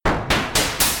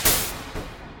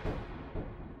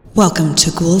Welcome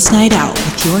to Ghouls Night Out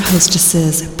with your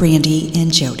hostesses, Brandy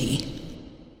and Jody.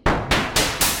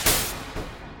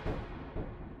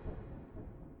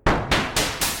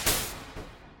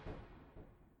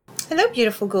 Hello,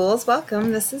 beautiful ghouls.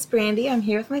 Welcome. This is Brandy. I'm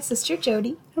here with my sister,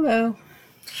 Jody. Hello.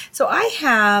 So I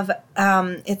have,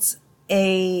 it's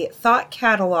a thought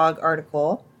catalog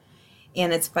article,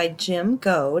 and it's by Jim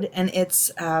Goad, and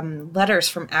it's letters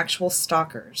from actual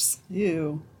stalkers.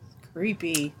 Ew.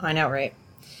 Creepy. I know, right?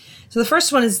 So the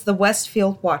first one is the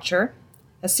Westfield Watcher,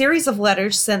 a series of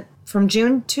letters sent from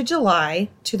June to July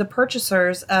to the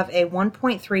purchasers of a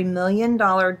 $1.3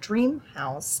 million dream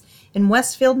house in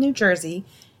Westfield, New Jersey,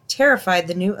 terrified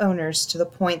the new owners to the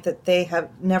point that they have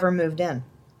never moved in.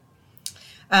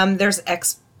 There's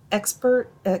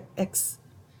excerpts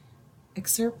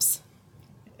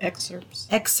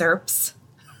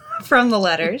from the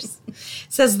letters. It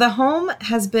says, the home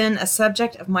has been a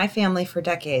subject of my family for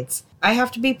decades. I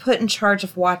have to be put in charge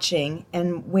of watching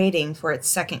and waiting for its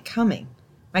second coming.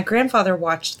 My grandfather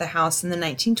watched the house in the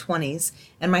 1920s,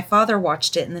 and my father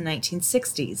watched it in the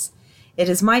 1960s. It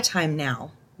is my time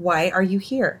now. Why are you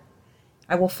here?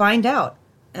 I will find out.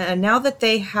 Now that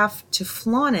they have to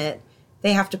flaunt it,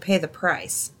 they have to pay the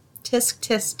price. Tisk,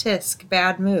 tisk, tisk,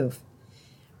 bad move.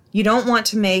 You don't want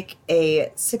to make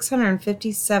a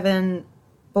 657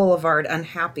 Boulevard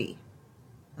unhappy.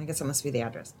 I guess that must be the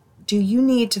address. Do you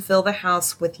need to fill the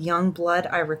house with young blood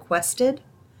I requested?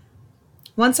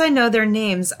 Once I know their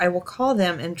names, I will call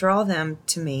them and draw them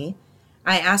to me.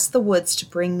 I ask the woods to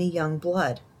bring me young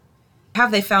blood.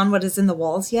 Have they found what is in the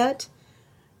walls yet?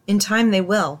 In time they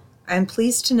will. I am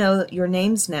pleased to know your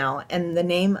names now and the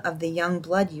name of the young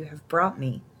blood you have brought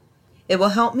me. It will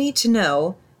help me to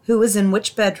know who is in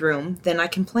which bedroom, then I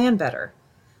can plan better.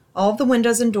 All the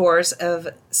windows and doors of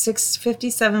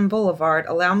 657 Boulevard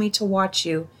allow me to watch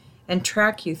you and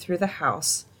track you through the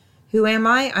house. Who am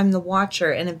I? I'm the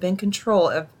watcher and have been in control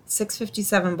of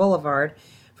 657 Boulevard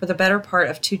for the better part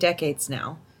of 2 decades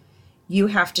now. You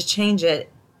have to change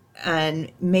it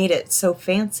and made it so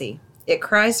fancy. It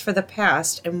cries for the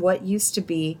past and what used to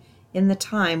be in the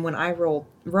time when I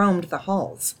roamed the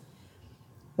halls.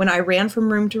 When I ran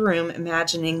from room to room,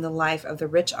 imagining the life of the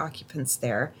rich occupants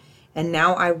there, and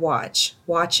now I watch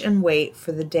and wait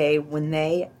for the day when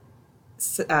the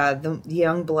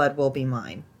young blood will be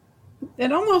mine.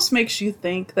 It almost makes you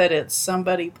think that it's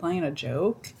somebody playing a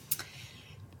joke.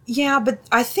 Yeah, but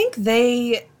I think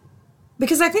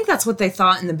because I think that's what they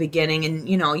thought in the beginning, and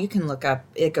you can look up.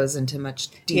 It goes into much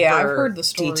deeper. Yeah, I've heard the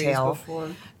stories detail before.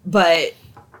 But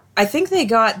I think they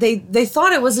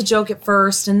thought it was a joke at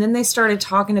first, and then they started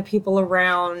talking to people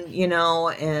around,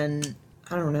 and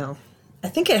I don't know. I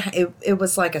think it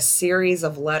was like a series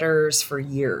of letters for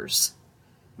years.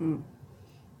 Mm.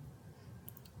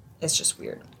 It's just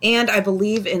weird. And I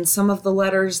believe in some of the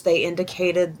letters they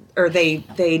indicated, or they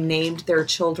named their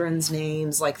children's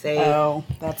names, like they. Oh,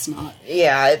 that's not.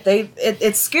 Yeah,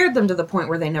 it scared them to the point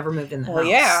where they never moved in the house. Well,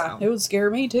 yeah, so. it would scare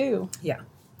me too. Yeah.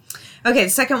 Okay, the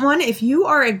second one, if you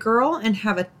are a girl and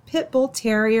have a pit bull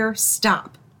terrier,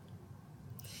 stop.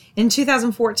 In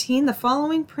 2014, the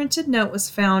following printed note was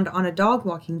found on a dog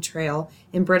walking trail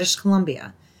in British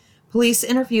Columbia. Police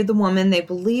interviewed the woman they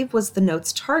believe was the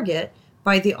note's target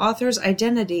by the author's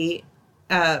identity,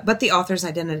 but the author's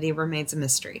identity remains a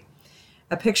mystery.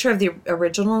 A picture of the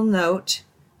original note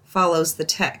follows the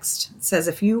text. It says,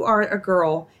 if you are a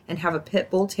girl and have a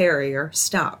pit bull terrier,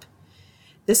 stop.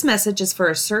 This message is for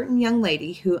a certain young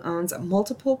lady who owns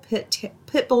multiple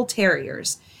pit bull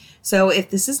terriers. So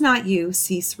if this is not you,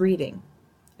 cease reading.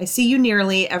 I see you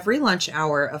nearly every lunch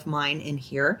hour of mine in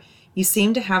here. You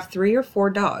seem to have 3 or 4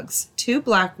 dogs, 2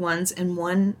 black ones and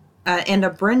a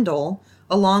brindle,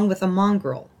 along with a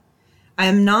mongrel. I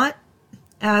am not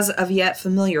as of yet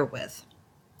familiar with.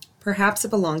 Perhaps it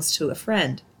belongs to a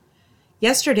friend.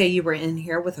 Yesterday you were in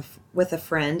here with a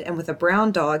friend and with a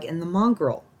brown dog and the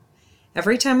mongrel.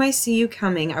 Every time I see you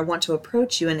coming, I want to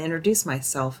approach you and introduce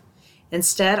myself.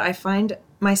 Instead, I find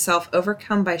myself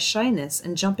overcome by shyness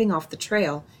and jumping off the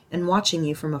trail and watching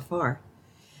you from afar.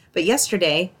 But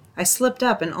yesterday, I slipped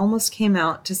up and almost came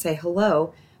out to say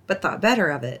hello, but thought better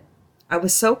of it. I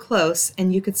was so close,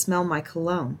 and you could smell my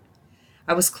cologne.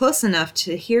 I was close enough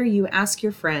to hear you ask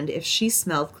your friend if she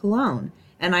smelled cologne,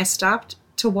 and I stopped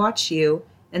to watch you,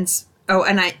 I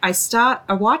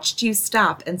watched you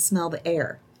stop and smell the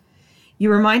air. You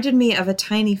reminded me of a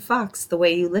tiny fox the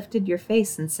way you lifted your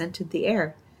face and scented the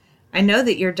air. I know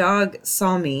that your dog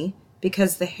saw me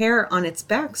because the hair on its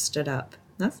back stood up.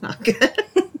 That's not good.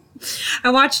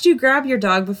 I watched you grab your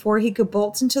dog before he could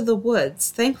bolt into the woods,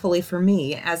 thankfully for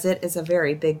me, as it is a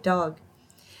very big dog.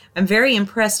 I'm very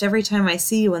impressed every time I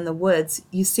see you in the woods.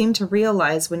 You seem to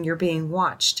realize when you're being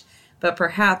watched, but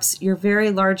perhaps your very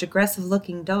large,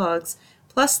 aggressive-looking dogs,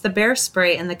 plus the bear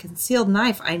spray and the concealed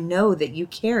knife I know that you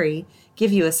carry,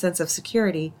 give you a sense of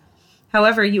security.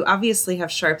 However, you obviously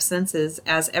have sharp senses,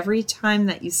 as every time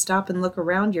that you stop and look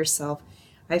around yourself,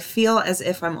 I feel as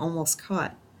if I'm almost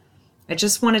caught. I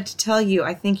just wanted to tell you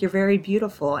I think you're very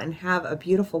beautiful and have a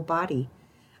beautiful body.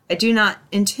 I do not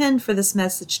intend for this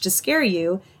message to scare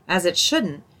you, as it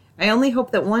shouldn't. I only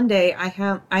hope that one day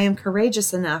I am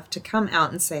courageous enough to come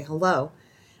out and say hello.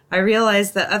 I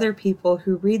realize that other people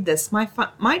who read this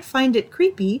might find it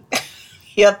creepy.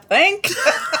 You think?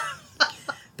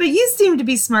 But you seem to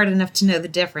be smart enough to know the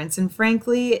difference, and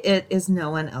frankly, it is no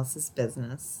one else's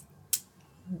business.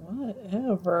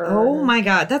 Whatever. Oh my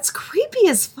god, that's creepy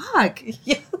as fuck.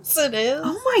 Yes, it is.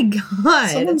 Oh my god.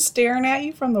 Someone staring at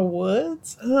you from the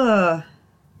woods? Ugh.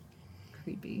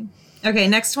 Creepy. Okay,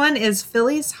 next one is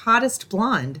Philly's hottest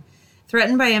blonde,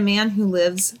 threatened by a man who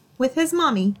lives with his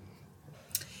mommy.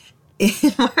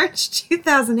 In March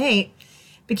 2008,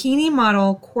 bikini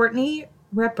model Courtney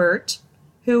Reppert,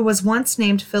 who was once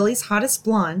named Philly's hottest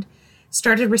blonde,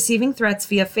 started receiving threats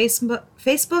via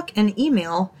Facebook and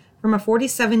email from a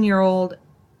 47-year-old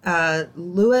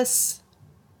Louis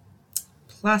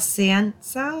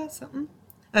Placenza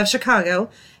of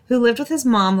Chicago, who lived with his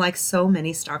mom like so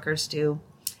many stalkers do.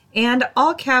 And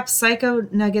all caps psycho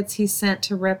nuggets he sent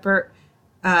to Reppert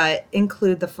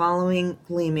include the following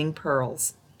gleaming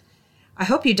pearls. I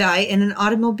hope you die in an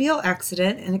automobile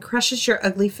accident and it crushes your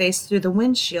ugly face through the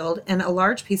windshield and a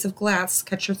large piece of glass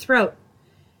cuts your throat.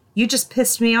 You just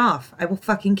pissed me off. I will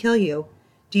fucking kill you.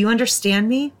 Do you understand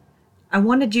me? I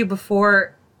warned you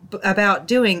before about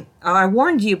doing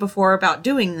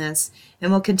this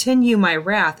and will continue my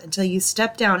wrath until you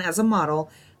step down as a model,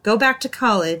 go back to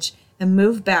college, and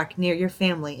move back near your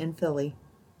family in Philly.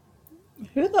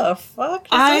 Who the fuck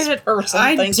does this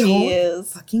person think he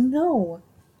is? Fucking know.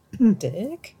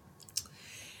 Dick.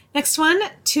 Next one,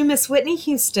 to Miss Whitney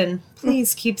Houston.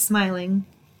 Please keep smiling.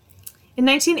 In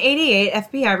 1988,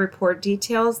 FBI report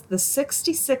details the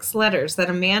 66 letters that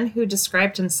a man who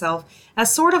described himself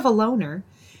as sort of a loner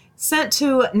sent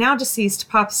to now-deceased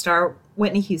pop star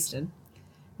Whitney Houston.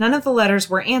 None of the letters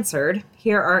were answered.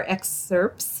 Here are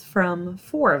excerpts from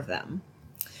 4 of them.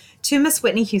 To Miss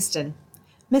Whitney Houston.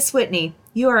 Miss Whitney,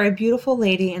 you are a beautiful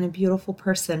lady and a beautiful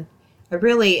person. I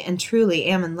really and truly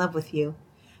am in love with you.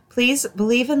 Please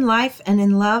believe in life and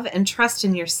in love and trust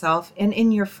in yourself and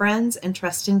in your friends and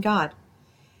trust in God.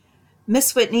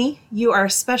 Miss Whitney, you are a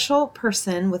special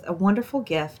person with a wonderful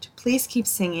gift. Please keep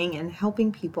singing and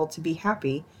helping people to be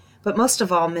happy. But most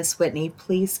of all, Miss Whitney,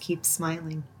 please keep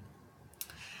smiling.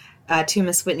 To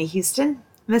Miss Whitney Houston.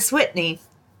 Miss Whitney,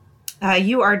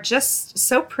 you are just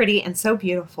so pretty and so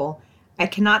beautiful. I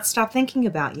cannot stop thinking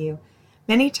about you.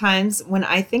 Many times when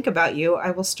I think about you,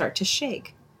 I will start to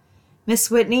shake.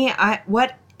 Miss Whitney,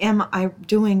 what am I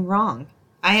doing wrong?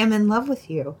 I am in love with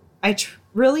you. I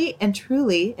really and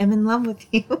truly am in love with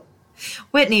you.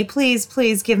 Whitney, please,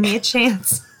 please give me a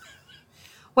chance.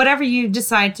 Whatever you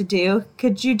decide to do,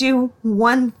 could you do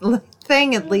one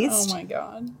thing at least? Oh my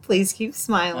God. Please keep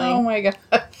smiling. Oh my God.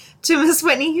 To Miss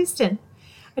Whitney Houston.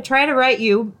 I try to write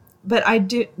you, but I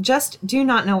do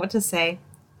not know what to say.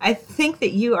 I think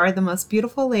that you are the most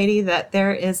beautiful lady that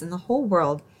there is in the whole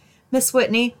world. Miss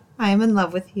Whitney, I am in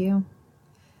love with you.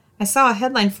 I saw a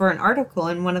headline for an article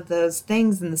in one of those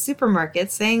things in the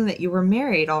supermarket saying that you were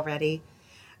married already.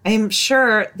 I am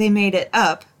sure they made it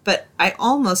up, but I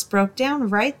almost broke down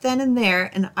right then and there,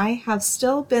 and I have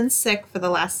still been sick for the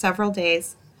last several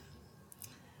days.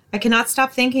 I cannot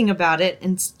stop thinking about it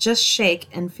and just shake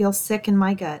and feel sick in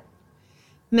my gut.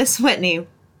 Miss Whitney,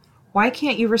 why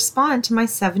can't you respond to my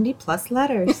 70-plus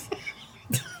letters?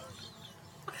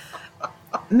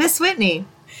 Miss Whitney,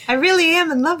 I really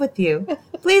am in love with you.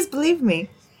 Please believe me.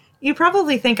 You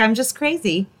probably think I'm just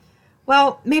crazy.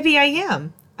 Well, maybe I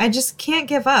am. I just can't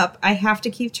give up. I have to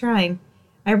keep trying.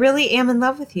 I really am in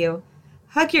love with you.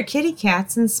 Hug your kitty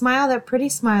cats and smile that pretty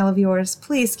smile of yours.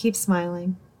 Please keep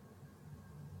smiling.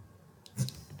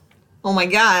 Oh my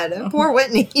God. Poor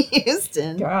Whitney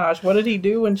Houston. Gosh, what did he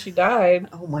do when she died?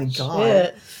 Oh my God.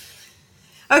 Shit.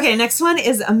 Okay, next one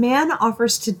is a man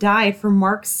offers to die for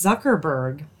Mark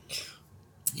Zuckerberg.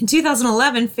 In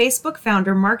 2011, Facebook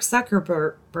founder Mark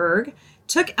Zuckerberg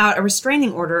took out a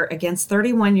restraining order against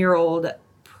 31-year-old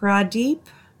Pradeep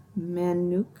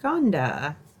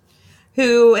Manukanda,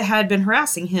 who had been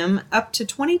harassing him up to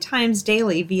 20 times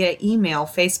daily via email,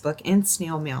 Facebook, and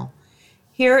snail mail.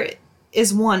 Here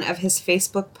is one of his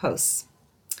Facebook posts.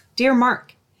 Dear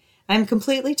Mark, I am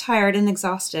completely tired and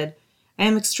exhausted. I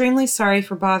am extremely sorry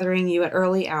for bothering you at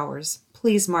early hours.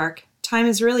 Please, Mark, time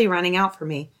is really running out for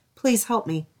me. Please help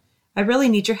me. I really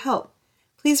need your help.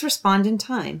 Please respond in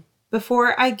time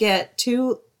before it gets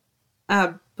too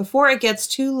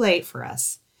late for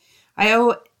us. I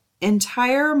owe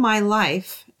entire my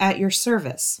life at your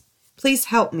service. Please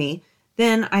help me.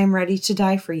 Then I am ready to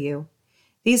die for you.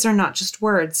 These are not just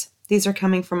words. These are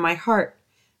coming from my heart.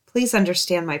 Please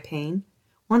understand my pain.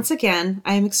 Once again,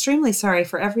 I am extremely sorry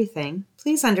for everything.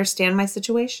 Please understand my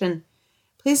situation.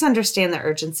 Please understand the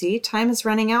urgency. Time is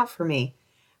running out for me.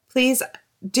 Please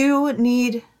do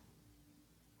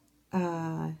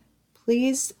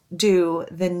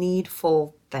the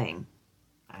needful thing.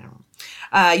 I don't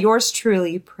know. Yours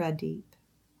truly, Pradeep.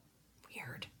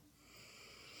 Weird.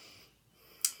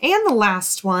 And the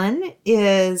last one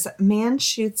is man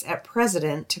shoots at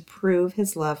president to prove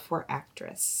his love for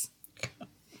actress.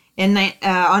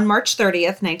 On March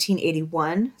 30th,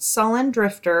 1981, sullen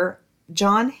drifter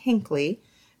John Hinckley,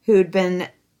 who'd been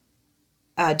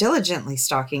diligently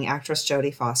stalking actress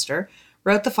Jodie Foster,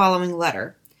 wrote the following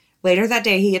letter. Later that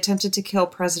day, he attempted to kill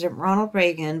President Ronald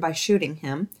Reagan by shooting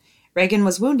him. Reagan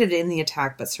was wounded in the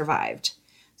attack but survived.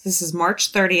 This is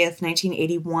March 30th,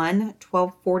 1981,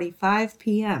 12:45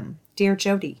 p.m. Dear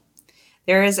Jodie,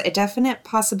 there is a definite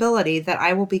possibility that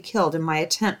I will be killed in my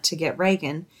attempt to get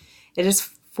Reagan. It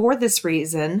is for this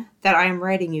reason that I am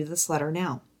writing you this letter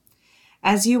now.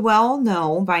 As you well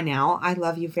know by now, I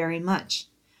love you very much.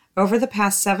 Over the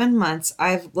past 7 months,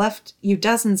 I've left you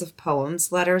dozens of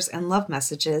poems, letters, and love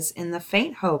messages in the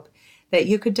faint hope that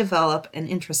you could develop an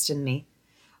interest in me.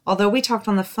 Although we talked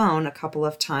on the phone a couple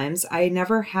of times, I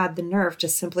never had the nerve to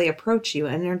simply approach you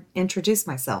and introduce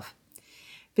myself.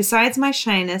 Besides my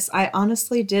shyness, I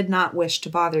honestly did not wish to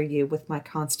bother you with my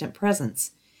constant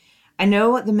presence. I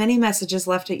know the many messages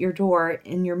left at your door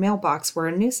in your mailbox were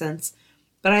a nuisance,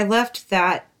 but I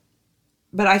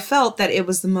felt that it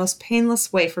was the most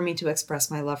painless way for me to express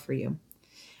my love for you.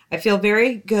 I feel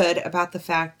very good about the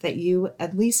fact that you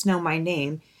at least know my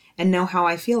name and know how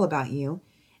I feel about you,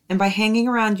 and by hanging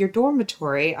around your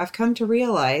dormitory, I've come to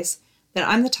realize that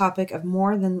I'm the topic of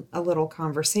more than a little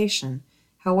conversation,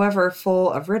 however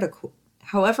full of ridicule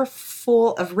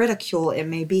it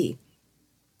may be.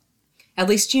 At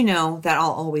least you know that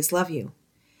I'll always love you.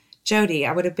 Jodie,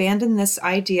 I would abandon this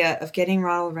idea of getting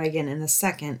Ronald Reagan in a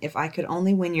second if I could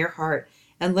only win your heart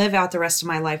and live out the rest of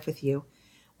my life with you,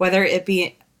 whether it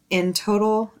be in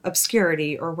total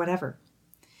obscurity or whatever.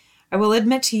 I will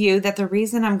admit to you that the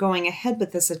reason I'm going ahead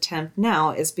with this attempt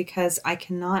now is because I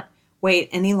cannot wait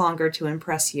any longer to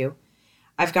impress you.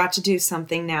 I've got to do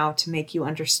something now to make you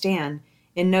understand,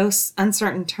 in no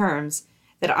uncertain terms,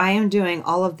 that I am doing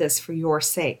all of this for your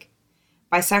sake.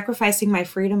 By sacrificing my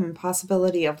freedom and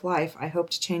possibility of life, I hope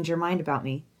to change your mind about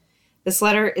me. This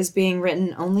letter is being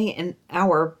written only an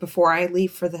hour before I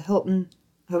leave for the Hilton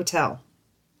Hotel.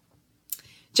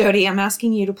 Jodie, I'm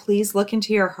asking you to please look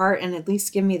into your heart and at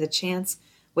least give me the chance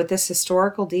with this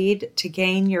historical deed to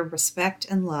gain your respect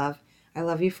and love. I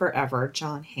love you forever,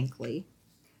 John Hinckley.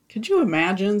 Could you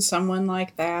imagine someone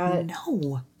like that?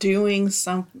 No. Doing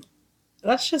something?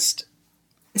 That's just...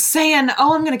 saying,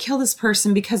 oh, I'm going to kill this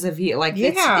person because of you. Like,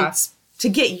 yeah. It's to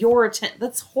get your attention.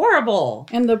 That's horrible.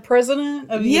 And the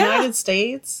president of the United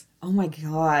States? Oh, my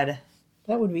God.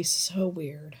 That would be so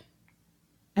weird.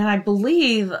 And I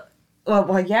believe,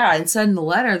 it said in the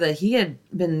letter that he had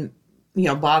been,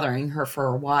 bothering her for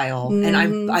a while. Mm-hmm.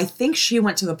 And I think she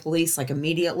went to the police,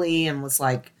 immediately and was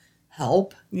like,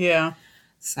 help. Yeah.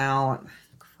 So,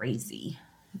 crazy.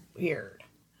 Weird.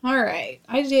 All right.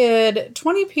 I did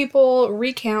 20 people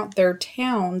recount their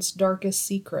town's darkest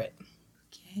secret.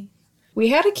 Okay. We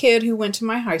had a kid who went to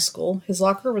my high school. His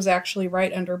locker was actually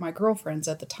right under my girlfriend's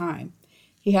at the time.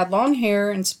 He had long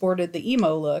hair and sported the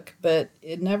emo look, but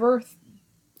it never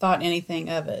thought anything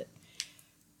of it.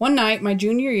 One night, my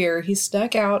junior year, he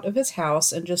snuck out of his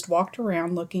house and just walked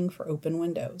around looking for open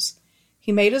windows.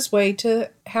 He made his way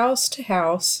to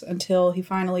house until he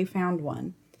finally found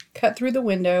one, cut through the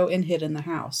window, and hid in the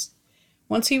house.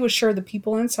 Once he was sure the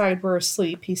people inside were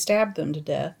asleep, he stabbed them to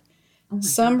death,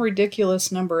 some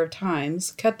ridiculous number of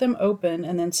times, cut them open,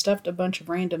 and then stuffed a bunch of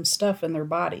random stuff in their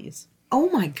bodies.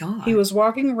 Oh my God. He was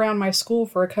walking around my school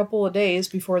for a couple of days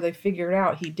before they figured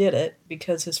out he did it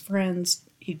because his friends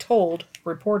he told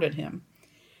reported him.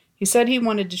 He said he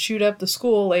wanted to shoot up the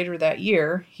school later that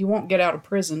year. He won't get out of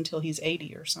prison till he's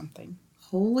 80 or something.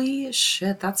 Holy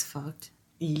shit, that's fucked.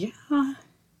 Yeah.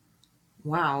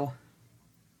 Wow.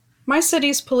 My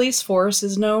city's police force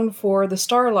is known for the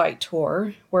Starlight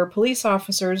Tour, where police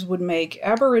officers would take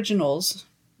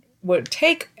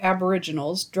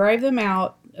Aboriginals, drive them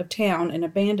out of town and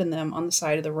abandoned them on the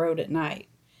side of the road at night.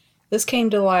 This came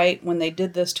to light when they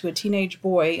did this to a teenage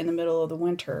boy in the middle of the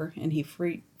winter, and he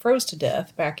froze to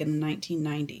death back in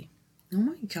 1990. Oh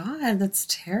my God, that's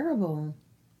terrible.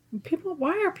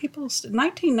 Why are people...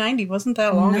 1990 wasn't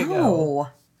that long ago. No.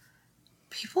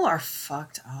 People are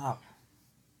fucked up.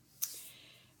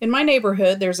 In my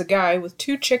neighborhood, there's a guy with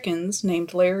 2 chickens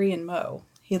named Larry and Mo.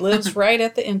 He lives right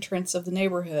at the entrance of the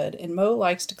neighborhood, and Mo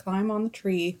likes to climb on the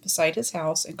tree beside his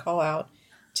house and call out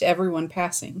to everyone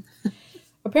passing.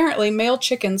 Apparently, male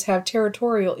chickens have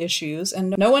territorial issues,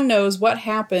 and no one knows what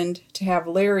happened to have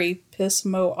Larry piss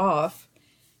Mo off,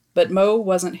 but Mo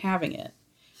wasn't having it.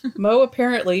 Mo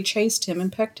apparently chased him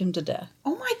and pecked him to death.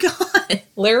 Oh my God.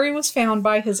 Larry was found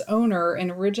by his owner and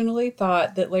originally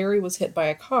thought that Larry was hit by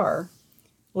a car.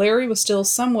 Larry was still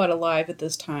somewhat alive at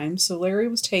this time, so Larry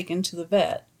was taken to the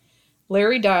vet.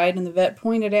 Larry died, and the vet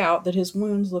pointed out that his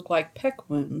wounds looked like peck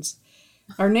wounds.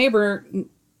 Our neighbor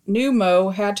knew Mo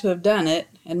had to have done it,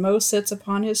 and Mo sits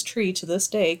upon his tree to this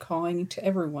day, calling to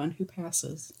everyone who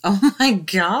passes. Oh my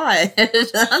God.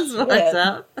 That's what's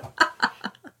up.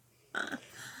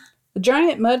 The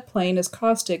giant mud plane is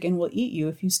caustic and will eat you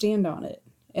if you stand on it.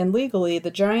 And legally,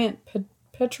 the giant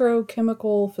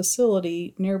petrochemical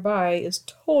facility nearby is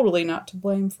totally not to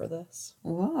blame for this.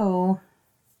 Whoa.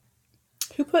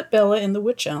 Who put Bella in the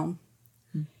witch elm?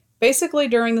 Basically,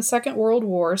 during the Second World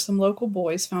War, some local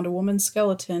boys found a woman's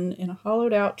skeleton in a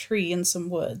hollowed-out tree in some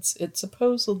woods. It's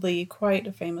supposedly quite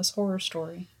a famous horror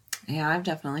story. Yeah, I've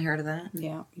definitely heard of that.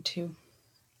 Yeah, me too.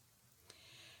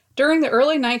 During the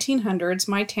early 1900s,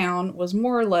 my town was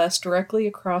more or less directly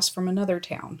across from another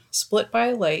town, split by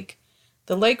a lake.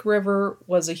 The Lake River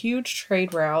was a huge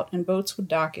trade route, and boats would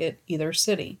dock at either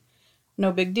city.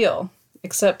 No big deal,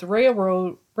 except the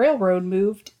railroad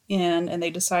moved in, and they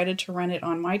decided to run it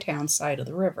on my town's side of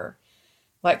the river.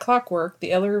 Like clockwork,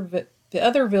 the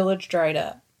other village dried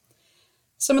up.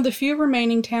 Some of the few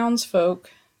remaining townsfolk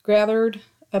gathered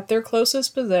up their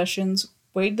closest possessions,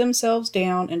 weighed themselves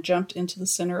down, and jumped into the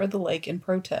center of the lake in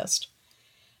protest.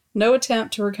 No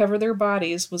attempt to recover their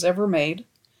bodies was ever made.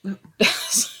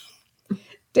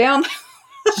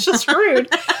 It's just rude.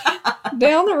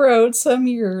 Down the road, some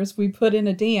years, we put in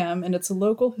a dam, and it's a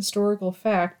local historical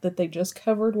fact that they just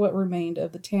covered what remained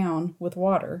of the town with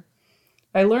water.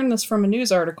 I learned this from a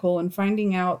news article and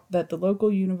finding out that the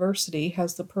local university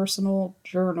has the personal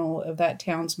journal of that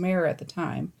town's mayor at the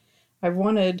time. I've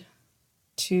wanted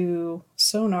to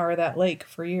sonar that lake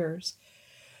for years.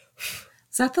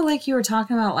 Is that the lake you were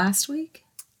talking about last week?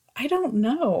 I don't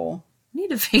know. I need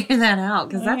to figure that out,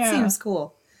 because that Yeah. seems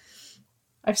cool.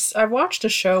 I watched a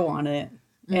show on it,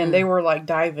 and they were like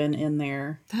diving in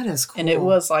there. That is cool. And it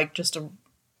was like just a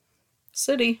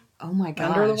city oh my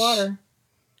gosh. under the water.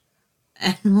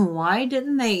 And why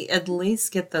didn't they at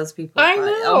least get those people? I fired?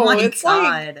 know, Oh my it's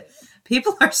God.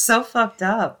 People are so fucked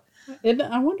up.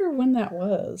 I wonder when that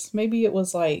was. Maybe it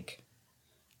was like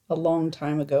a long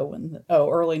time ago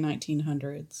early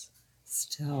 1900s.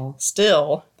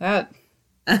 Still, that...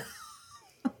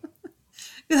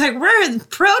 You're like, we're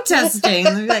protesting.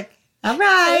 They're like, all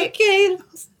right. Okay,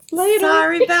 later.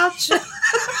 Sorry about you.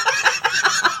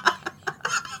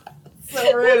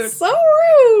 So rude. It's so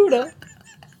rude.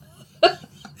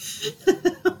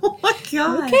 Oh my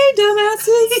God. Okay,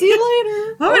 dumbasses. See you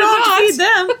later. Well, we Or don't have not. to feed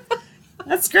them.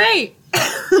 That's great.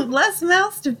 Less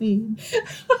mouths to feed.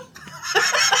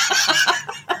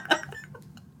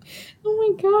 Oh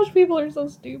my gosh, people are so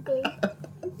stupid.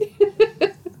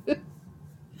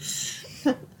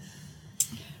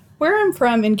 Where I'm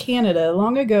from in Canada,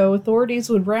 long ago, authorities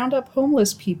would round up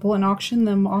homeless people and auction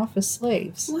them off as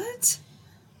slaves. What?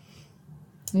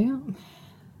 Yeah.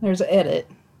 There's an edit.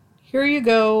 Here you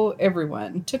go,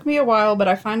 everyone. Took me a while, but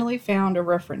I finally found a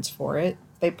reference for it.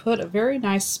 They put a very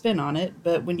nice spin on it,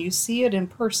 but when you see it in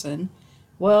person,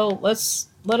 well,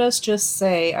 let us just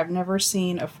say I've never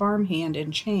seen a farmhand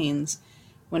in chains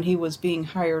when he was being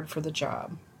hired for the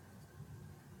job.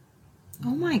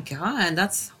 Oh my God,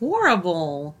 that's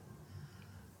horrible.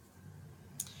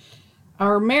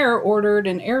 Our mayor ordered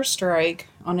an airstrike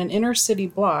on an inner city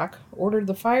block, ordered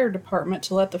the fire department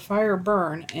to let the fire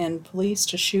burn, and police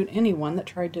to shoot anyone that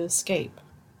tried to escape.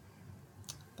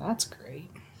 That's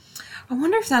great. I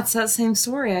wonder if that's that same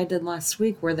story I did last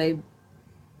week where they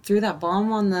threw that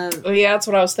bomb on the... Oh yeah, that's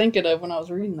what I was thinking of when I was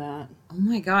reading that. Oh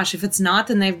my gosh, if it's not,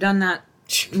 then they've done that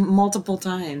multiple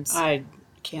times. I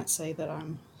can't say that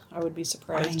I would be I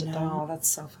surprised at know, that. that's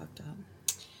so fucked up.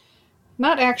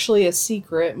 Not actually a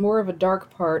secret, more of a dark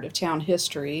part of town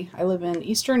history. I live in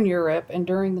Eastern Europe, and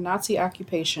during the Nazi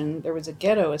occupation, there was a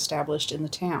ghetto established in the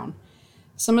town.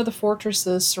 Some of the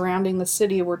fortresses surrounding the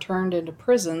city were turned into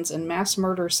prisons and mass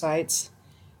murder sites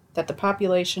that the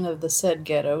population of the said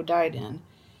ghetto died in.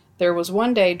 There was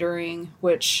one day during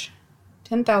which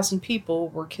 10,000 people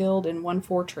were killed in one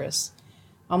fortress,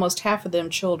 almost half of them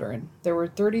children. There were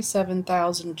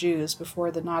 37,000 Jews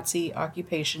before the Nazi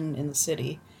occupation in the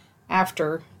city.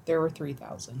 After, there were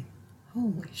 3,000.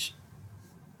 Holy shit.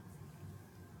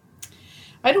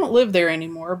 I don't live there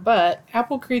anymore, but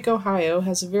Apple Creek, Ohio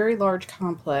has a very large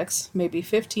complex, maybe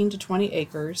 15 to 20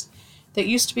 acres, that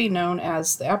used to be known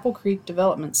as the Apple Creek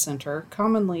Development Center,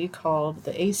 commonly called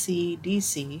the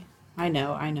ACDC. I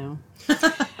know.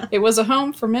 It was a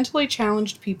home for mentally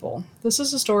challenged people. This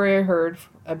is a story I heard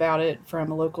about it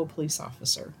from a local police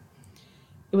officer.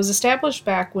 It was established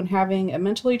back when having a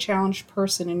mentally challenged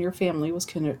person in your family was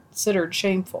considered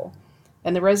shameful,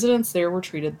 and the residents there were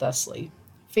treated thusly.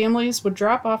 Families would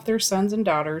drop off their sons and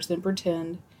daughters and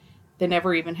pretend they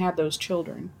never even had those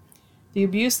children. The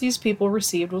abuse these people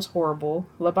received was horrible: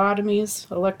 lobotomies,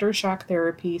 electroshock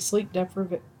therapy, sleep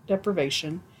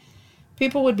deprivation.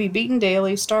 People would be beaten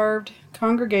daily, starved,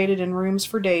 congregated in rooms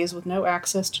for days with no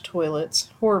access to toilets,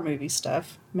 horror movie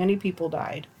stuff. Many people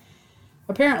died.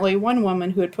 Apparently, one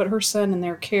woman who had put her son in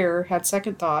their care had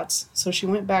second thoughts, so she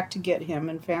went back to get him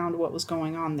and found what was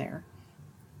going on there.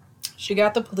 She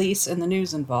got the police and the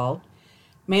news involved.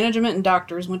 Management and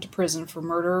doctors went to prison for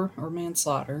murder or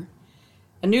manslaughter.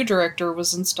 A new director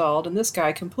was installed, and this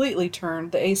guy completely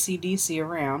turned the ACDC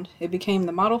around. It became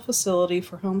the model facility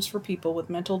for homes for people with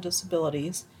mental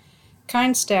disabilities.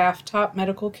 Kind staff, top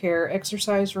medical care,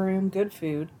 exercise room, good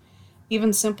food,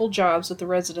 even simple jobs that the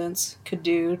residents could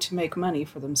do to make money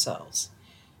for themselves.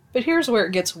 But here's where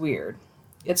it gets weird.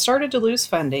 It started to lose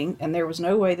funding, and there was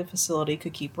no way the facility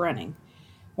could keep running.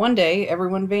 One day,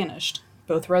 everyone vanished,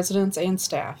 both residents and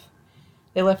staff.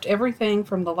 They left everything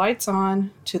from the lights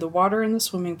on, to the water in the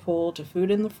swimming pool, to food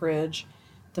in the fridge,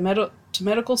 to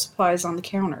medical supplies on the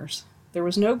counters. There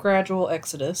was no gradual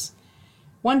exodus.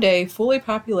 One day, fully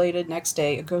populated, next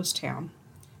day, a ghost town.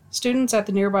 Students at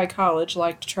the nearby college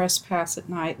liked to trespass at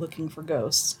night looking for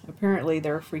ghosts. Apparently,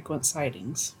 there are frequent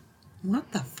sightings.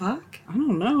 What the fuck? I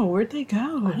don't know. Where'd they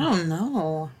go? I don't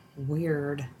know.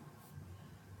 Weird.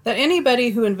 That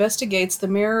anybody who investigates the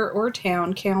mayor or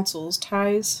town council's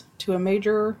ties to a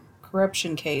major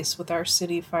corruption case with our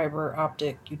city fiber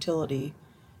optic utility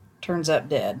turns up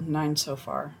dead. 9 so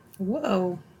far.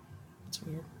 Whoa. That's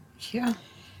weird. Yeah.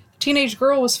 A teenage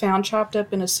girl was found chopped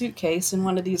up in a suitcase in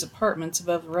one of these apartments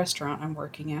above the restaurant I'm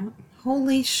working at.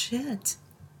 Holy shit.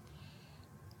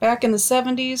 Back in the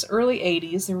 70s, early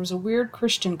 80s, there was a weird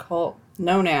Christian cult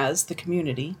known as the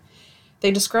Community. They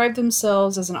described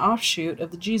themselves as an offshoot of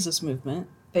the Jesus movement.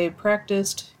 They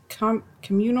practiced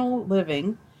communal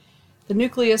living. The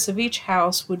nucleus of each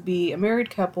house would be a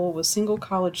married couple with single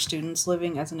college students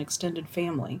living as an extended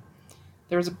family.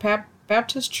 There was a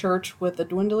Baptist church with a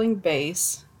dwindling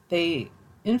base. They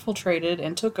infiltrated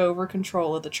and took over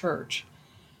control of the church.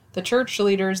 The church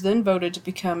leaders then voted to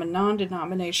become a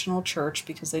non-denominational church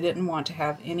because they didn't want to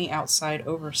have any outside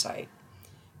oversight.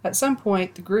 At some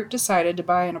point, the group decided to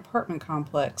buy an apartment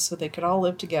complex so they could all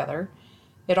live together.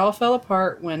 It all fell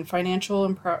apart when financial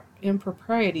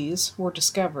improprieties were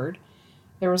discovered.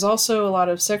 There was also a lot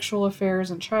of sexual affairs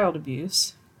and child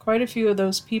abuse. Quite a few of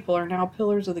those people are now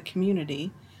pillars of the community,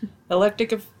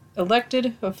 elected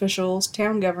officials,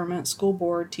 town government, school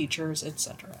board, teachers,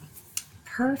 etc.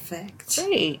 Perfect.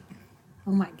 Great.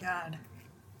 Oh my God.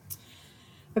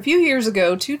 A few years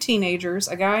ago, 2 teenagers,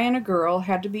 a guy and a girl,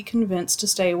 had to be convinced to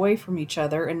stay away from each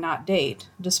other and not date,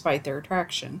 despite their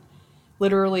attraction.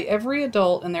 Literally every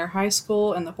adult in their high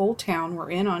school and the whole town were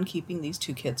in on keeping these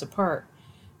 2 kids apart.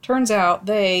 Turns out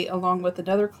they, along with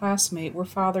another classmate, were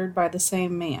fathered by the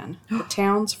same man, the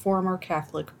town's former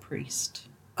Catholic priest.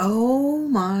 Oh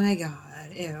my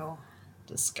God. Ew.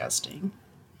 Disgusting.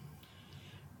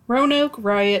 Roanoke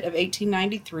riot of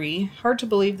 1893. Hard to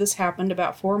believe this happened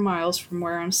about 4 miles from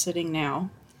where I'm sitting now.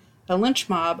 A lynch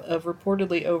mob of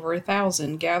reportedly over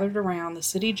 1,000 gathered around the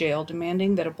city jail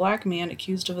demanding that a black man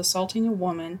accused of assaulting a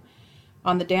woman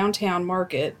on the downtown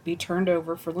market be turned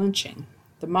over for lynching.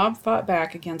 The mob fought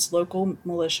back against local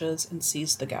militias and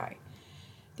seized the guy.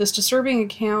 This disturbing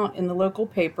account in the local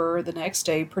paper the next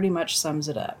day pretty much sums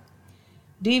it up.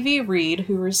 D.V. Reed,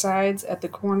 who resides at the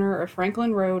corner of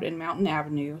Franklin Road and Mountain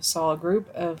Avenue, saw a group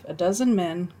of 12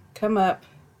 men come up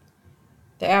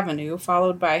the avenue,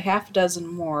 followed by half a dozen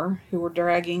more who were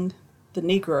dragging the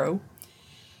Negro.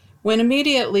 When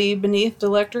immediately beneath the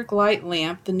electric light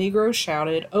lamp the Negro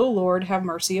shouted, "O Lord, have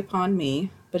mercy upon me,"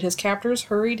 but his captors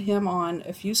hurried him on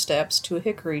a few steps to a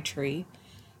hickory tree,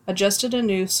 adjusted a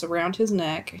noose around his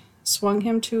neck, swung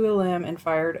him to a limb, and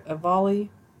fired a volley,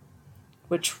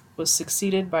 which was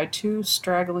succeeded by 2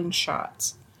 straggling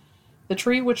shots. The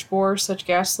tree which bore such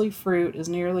ghastly fruit is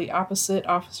nearly opposite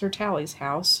Officer Talley's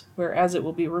house, where, as it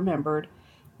will be remembered,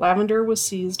 Lavender was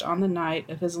seized on the night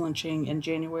of his lynching in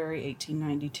January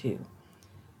 1892.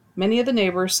 Many of the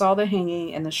neighbors saw the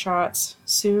hanging, and the shots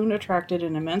soon attracted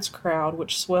an immense crowd,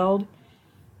 which swelled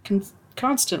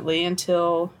constantly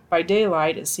until, by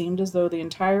daylight, it seemed as though the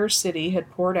entire city had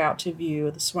poured out to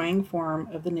view the swaying form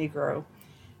of the Negro,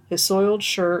 his soiled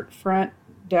shirt front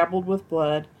dabbled with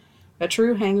blood, a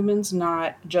true hangman's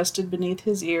knot adjusted beneath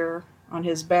his ear, on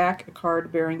his back a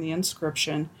card bearing the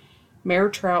inscription, Mayor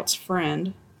Trout's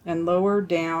friend, and lower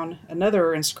down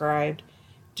another inscribed,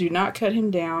 Do not cut him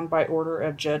down by order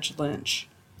of Judge Lynch,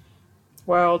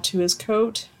 while to his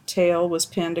coat tail was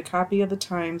pinned a copy of the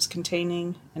Times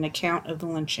containing an account of the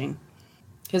lynching.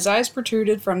 His eyes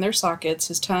protruded from their sockets,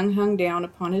 his tongue hung down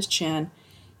upon his chin,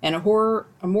 and a more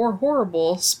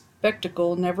horrible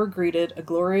spectacle never greeted a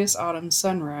glorious autumn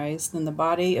sunrise than the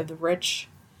body of the wretch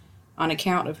on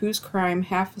account of whose crime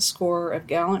 60 of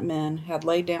gallant men had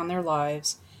laid down their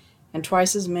lives, and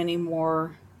twice as many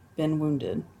more been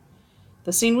wounded.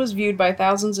 The scene was viewed by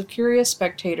thousands of curious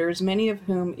spectators, many of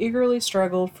whom eagerly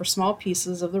struggled for small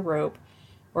pieces of the rope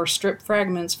or stripped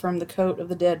fragments from the coat of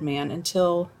the dead man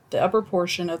until the upper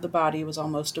portion of the body was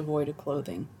almost devoid of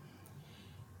clothing.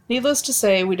 Needless to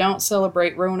say, we don't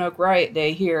celebrate Roanoke Riot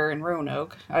Day here in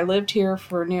Roanoke. I lived here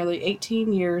for nearly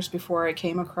 18 years before I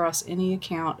came across any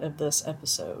account of this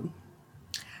episode.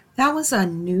 That was a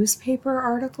newspaper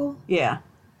article? Yeah.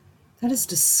 That is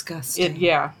disgusting.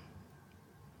 Yeah.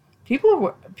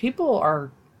 People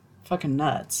are fucking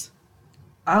nuts.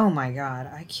 Oh my god,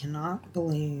 I cannot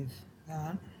believe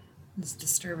that. It's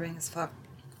disturbing as fuck.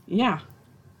 Yeah.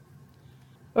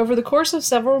 Over the course of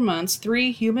several months,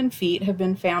 3 human feet have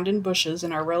been found in bushes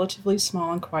in our relatively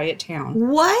small and quiet town.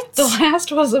 What? The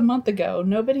last was a month ago.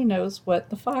 Nobody knows what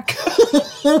the fuck.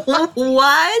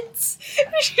 What? You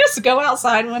just go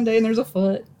outside one day and there's a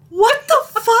foot. What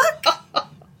the fuck?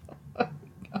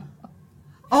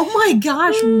 Oh my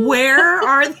gosh, where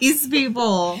are these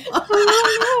people? I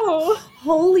don't know.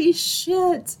 Holy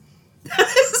shit.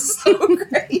 That is so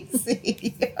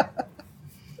crazy.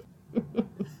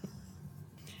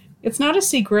 It's not a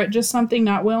secret, just something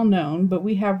not well known, but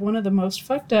we have one of the most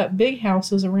fucked up big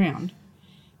houses around.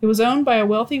 It was owned by a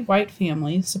wealthy white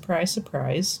family, surprise,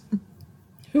 surprise,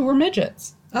 who were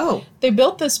midgets. Oh. They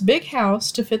built this big house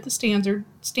to fit the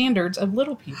standards of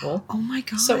little people. Oh my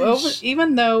gosh. So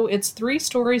even though it's 3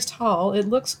 stories tall, it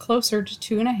looks closer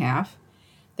to 2.5.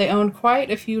 They owned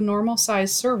quite a few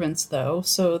normal-sized servants, though,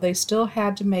 so they still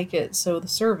had to make it so the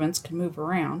servants could move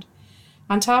around.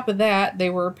 On top of that, they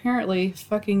were apparently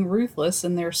fucking ruthless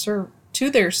in to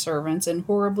their servants and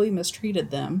horribly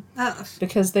mistreated them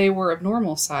because they were of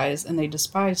normal size and they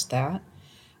despised that.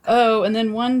 Oh, and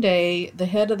then one day, the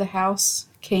head of the house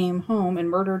came home and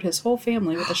murdered his whole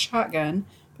family with a shotgun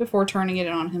before turning it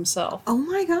on himself. Oh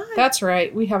my god. That's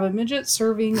right. We have a midget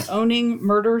owning,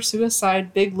 murder,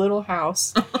 suicide, big little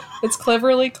house. It's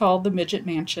cleverly called the Midget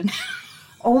Mansion.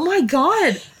 Oh my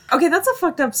god. Okay, that's a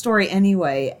fucked up story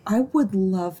anyway. I would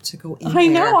love to go in there. I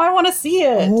know. I want to see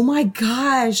it. Oh my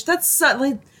gosh. That's a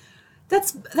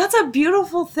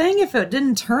beautiful thing if it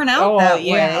didn't turn out that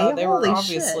way. They Holy were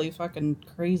obviously shit. fucking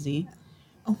crazy.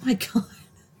 Oh my god.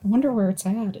 I wonder where it's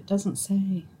at. It doesn't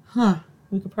say. Huh.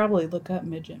 We could probably look up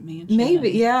Midget Mansion.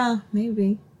 Maybe, yeah,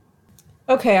 maybe.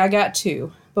 Okay, I got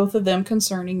 2, both of them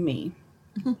concerning me.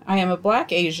 I am a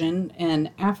Black Asian, an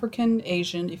African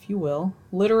Asian, if you will.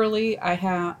 Literally, I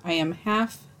am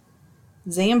half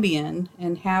Zambian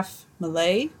and half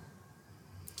Malay.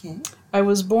 Okay. I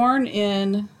was born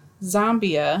in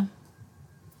Zambia.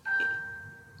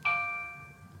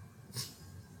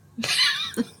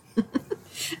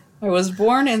 I was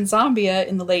born in Zambia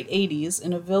in the late 80s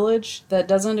in a village that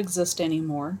doesn't exist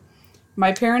anymore.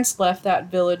 My parents left that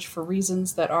village for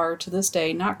reasons that are, to this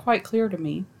day, not quite clear to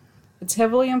me. It's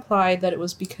heavily implied that it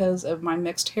was because of my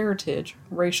mixed heritage,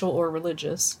 racial or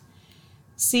religious.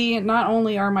 See, not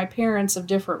only are my parents of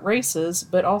different races,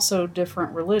 but also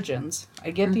different religions. I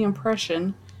get the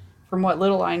impression, from what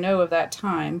little I know of that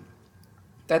time,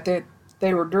 that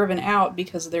they were driven out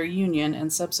because of their union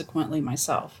and subsequently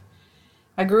myself.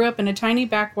 I grew up in a tiny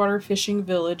backwater fishing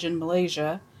village in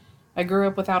Malaysia. I grew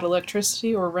up without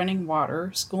electricity or running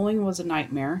water. Schooling was a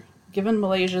nightmare. Given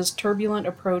Malaysia's turbulent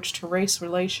approach to race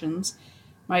relations,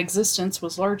 my existence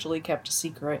was largely kept a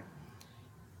secret.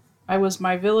 I was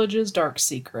my village's dark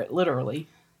secret, literally.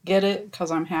 Get it?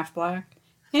 'Cause I'm half black?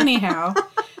 Anyhow,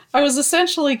 I was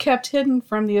essentially kept hidden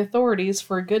from the authorities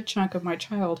for a good chunk of my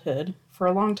childhood. For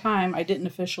a long time, I didn't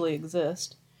officially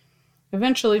exist.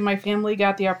 Eventually, my family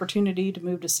got the opportunity to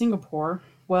move to Singapore.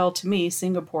 Well, to me,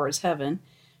 Singapore is heaven.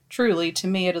 Truly, to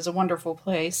me, it is a wonderful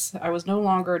place. I was no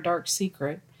longer a dark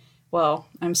secret. Well,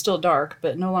 I'm still dark,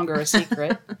 but no longer a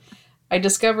secret. I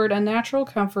discovered unnatural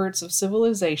comforts of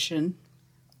civilization,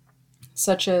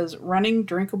 such as running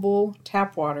drinkable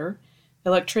tap water,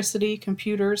 electricity,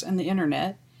 computers, and the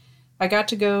internet. I got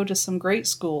to go to some great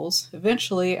schools.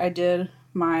 Eventually, I did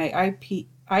my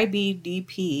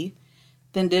IBDP,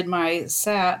 then did my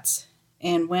SATs,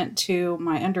 and went to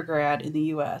my undergrad in the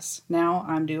U.S. Now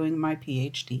I'm doing my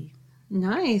PhD.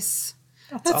 Nice.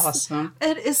 That's awesome.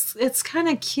 It's kind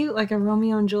of cute, like a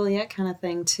Romeo and Juliet kind of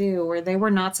thing, too, where they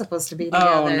were not supposed to be together.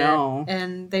 Oh, no.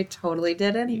 And they totally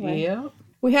did anyway. Yep.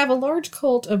 We have a large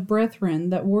cult of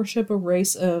brethren that worship a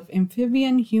race of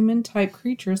amphibian human-type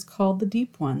creatures called the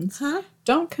Deep Ones. Huh?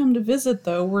 Don't come to visit,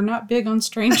 though. We're not big on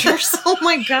strangers. Oh,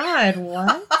 my God.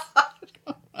 What?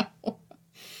 I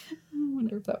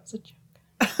wonder if that was a joke.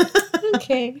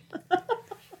 Okay.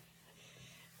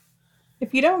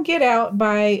 If you don't get out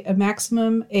by a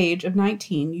maximum age of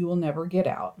 19, you will never get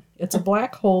out. It's a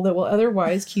black hole that will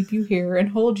otherwise keep you here and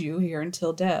hold you here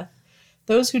until death.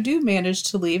 Those who do manage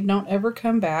to leave don't ever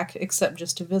come back except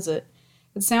just to visit.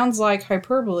 It sounds like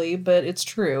hyperbole, but it's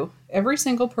true. Every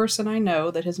single person I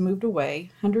know that has moved away,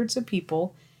 hundreds of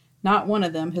people, not one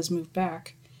of them has moved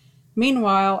back.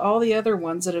 Meanwhile, all the other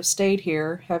ones that have stayed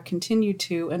here have continued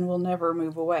to and will never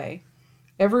move away.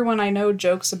 Everyone I know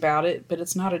jokes about it, but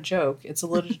it's not a joke. It's a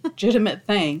legitimate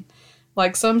thing,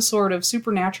 like some sort of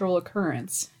supernatural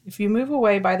occurrence. If you move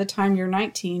away by the time you're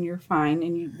 19, you're fine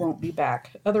and you won't be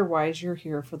back. Otherwise, you're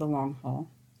here for the long haul.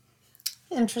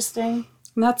 Interesting.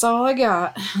 And that's all I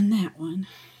got on that one.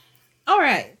 All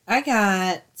right. I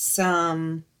got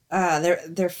some,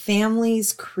 their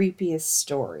family's creepiest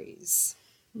stories.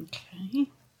 Okay.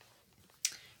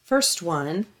 First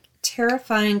one,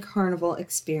 terrifying carnival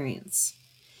experience.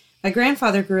 My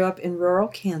grandfather grew up in rural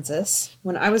Kansas.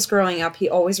 When I was growing up, he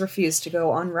always refused to go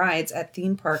on rides at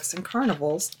theme parks and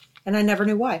carnivals, and I never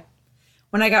knew why.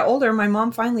 When I got older, my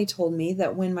mom finally told me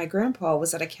that when my grandpa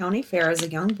was at a county fair as a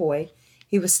young boy,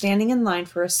 he was standing in line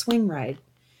for a swing ride.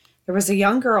 There was a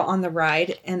young girl on the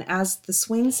ride, and as the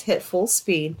swings hit full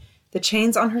speed, the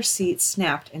chains on her seat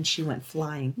snapped and she went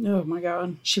flying. Oh, my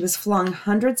God. She was flung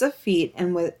hundreds of feet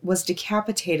and was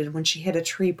decapitated when she hit a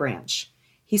tree branch.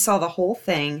 He saw the whole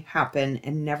thing happen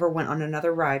and never went on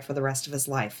another ride for the rest of his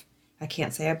life. I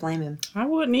can't say I blame him. I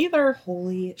wouldn't either.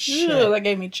 Holy shit. Ew, that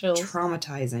gave me chills.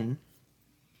 Traumatizing.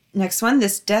 Next one,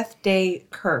 this Death Day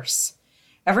curse.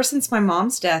 Ever since my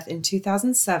mom's death in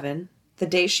 2007, the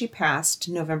day she passed,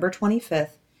 November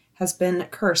 25th, has been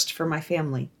cursed for my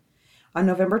family. On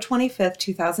November 25th,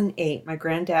 2008, my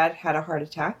granddad had a heart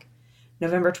attack.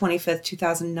 November 25th,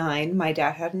 2009, my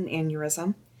dad had an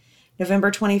aneurysm.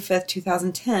 November 25th,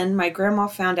 2010, my grandma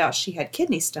found out she had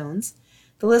kidney stones.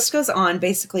 The list goes on.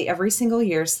 Basically every single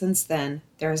year since then,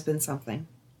 there has been something.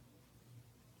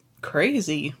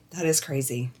 Crazy. That is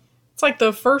crazy. It's like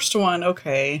the first one,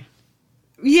 okay.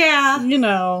 Yeah. You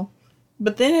know.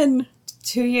 But then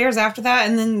 2 years after that,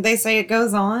 and then they say it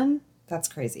goes on. That's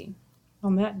crazy.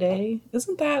 on that day,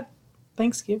 isn't that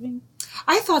Thanksgiving?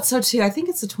 I thought so too. I think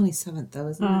it's the 27th though,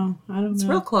 isn't it? Oh, I don't know. It's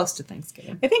real close to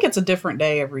Thanksgiving. I think it's a different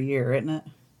day every year, isn't it?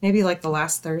 Maybe like the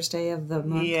last Thursday of the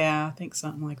month. Yeah, I think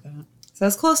something like that. So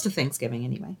it's close to Thanksgiving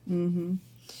anyway. Mm-hmm.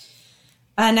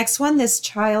 Next one, this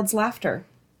child's laughter.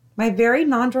 My very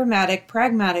non-dramatic,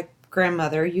 pragmatic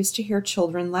grandmother used to hear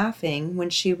children laughing when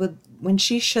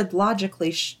she should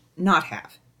logically not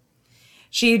have.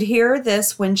 She'd hear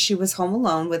this when she was home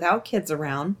alone without kids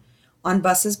around, on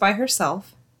buses by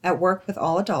herself, at work with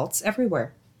all adults,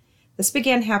 everywhere. This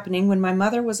began happening when my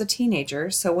mother was a teenager,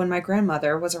 so when my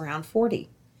grandmother was around 40.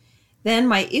 Then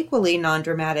my equally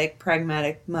non-dramatic,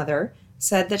 pragmatic mother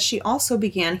said that she also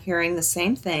began hearing the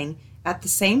same thing at the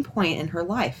same point in her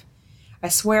life. I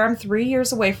swear I'm 3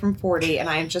 years away from 40, and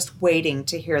I am just waiting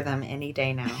to hear them any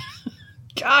day now.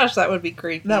 Gosh, that would be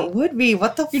creepy. That would be.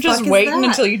 What the fuck You're just is waiting that?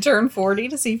 until you turn 40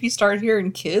 to see if you start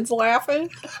hearing kids laughing?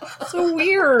 So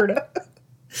weird.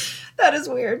 That is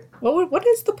weird. What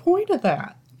is the point of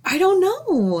that? I don't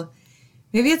know.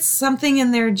 Maybe it's something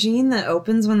in their gene that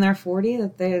opens when they're 40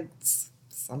 it's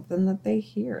something that they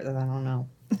hear that I don't know.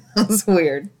 That's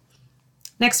weird.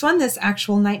 Next one, this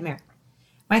actual nightmare.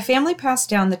 My family passed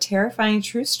down the terrifying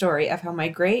true story of how my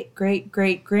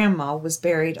great-great-great-grandma was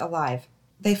buried alive.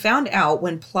 They found out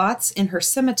when plots in her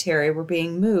cemetery were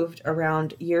being moved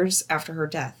around years after her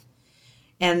death.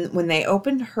 And when they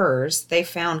opened hers, they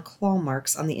found claw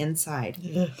marks on the inside.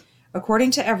 Ugh.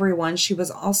 According to everyone, she was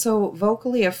also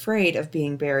vocally afraid of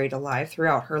being buried alive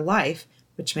throughout her life,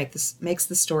 which makes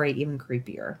the story even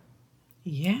creepier.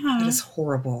 Yeah. It is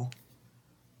horrible.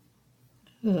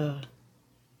 Ugh.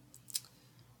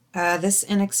 This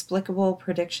inexplicable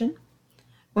prediction.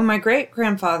 When my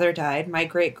great-grandfather died, my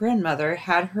great-grandmother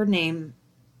had her name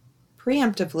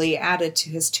preemptively added to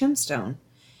his tombstone.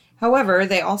 However,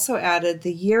 they also added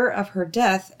the year of her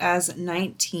death as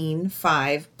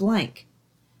 1905 blank,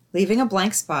 leaving a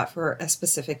blank spot for a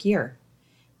specific year.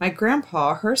 My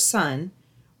grandpa, her son,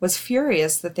 was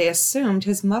furious that they assumed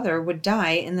his mother would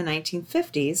die in the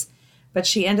 1950s, but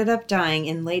she ended up dying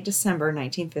in late December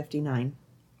 1959.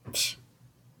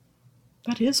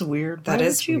 That is weird. That Why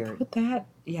is would you weird. put that?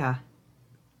 Yeah.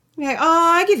 Like,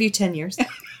 oh, I give you 10 years.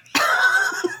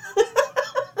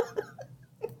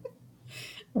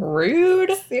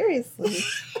 Rude. Seriously.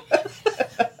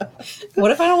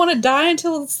 What if I don't want to die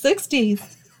until the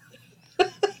 60s?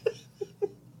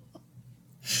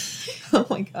 Oh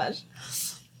my gosh.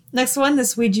 Next one,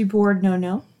 this Ouija board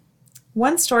no.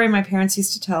 One story my parents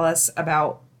used to tell us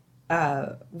about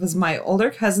was my older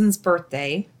cousin's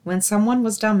birthday when someone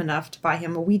was dumb enough to buy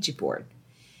him a Ouija board.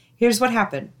 Here's what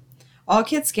happened. All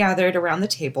kids gathered around the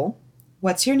table.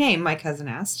 "What's your name?" my cousin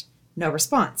asked. No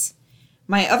response.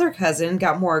 My other cousin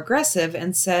got more aggressive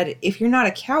and said, "If you're not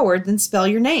a coward, then spell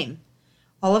your name."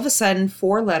 All of a sudden,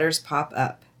 4 letters pop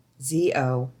up.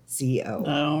 Z-O-Z-O.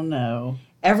 Oh, no.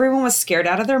 Everyone was scared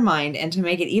out of their mind, and to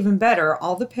make it even better,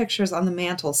 all the pictures on the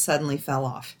mantle suddenly fell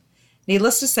off.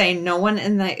 Needless to say, no one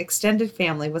in the extended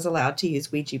family was allowed to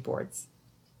use Ouija boards.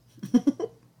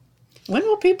 When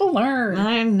will people learn?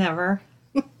 I never.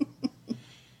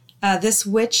 This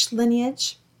witch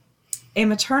lineage. A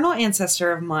maternal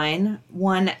ancestor of mine,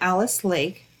 one Alice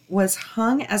Lake, was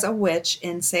hung as a witch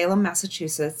in Salem,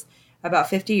 Massachusetts, about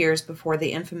 50 years before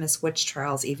the infamous witch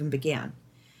trials even began.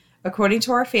 According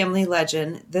to our family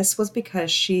legend, this was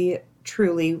because she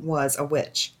truly was a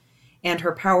witch, and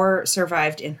her power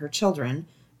survived in her children,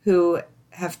 who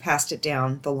have passed it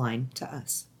down the line to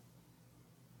us.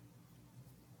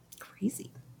 Crazy.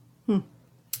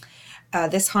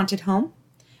 This haunted home.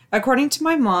 According to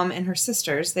my mom and her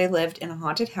sisters, they lived in a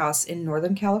haunted house in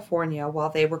Northern California while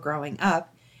they were growing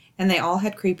up, and they all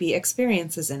had creepy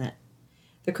experiences in it.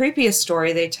 The creepiest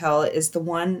story they tell is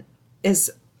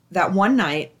that one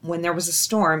night when there was a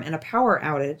storm and a power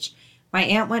outage, my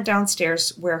aunt went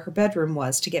downstairs where her bedroom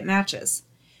was to get matches.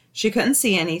 She couldn't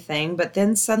see anything, but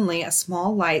then suddenly a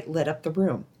small light lit up the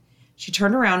room. She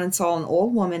turned around and saw an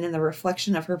old woman in the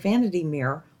reflection of her vanity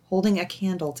mirror holding a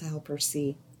candle to help her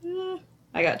see.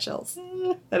 I got chills.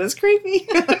 That is creepy.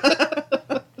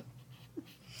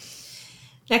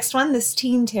 Next one, this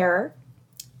teen terror.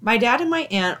 My dad and my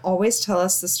aunt always tell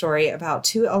us the story about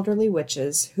 2 elderly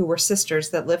witches who were sisters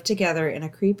that lived together in a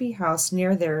creepy house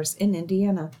near theirs in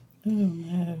Indiana. Oh,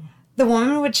 no. The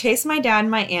woman would chase my dad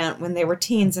and my aunt when they were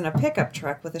teens in a pickup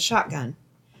truck with a shotgun.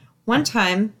 One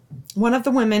time, one of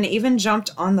the women even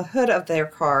jumped on the hood of their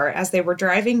car as they were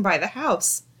driving by the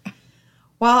house.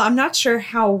 While I'm not sure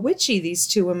how witchy these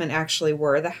 2 women actually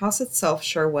were, the house itself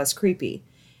sure was creepy,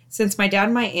 since my dad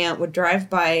and my aunt would drive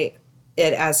by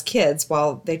it as kids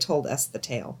while they told us the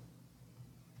tale.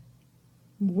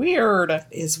 Weird. It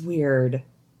is weird.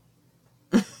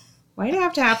 Why did it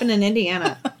have to happen in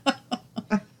Indiana?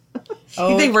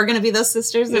 You think we're going to be those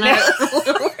sisters when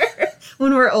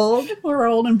we're old? We're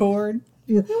old and bored.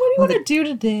 What do you want to do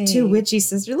today? 2 witchy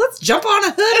sisters. Let's jump on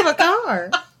a hood of a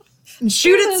car and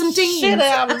shoot at some teens. Shit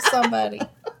out of somebody.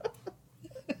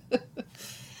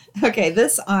 Okay,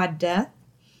 this odd death.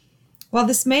 While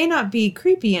this may not be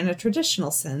creepy in a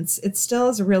traditional sense, it still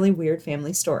is a really weird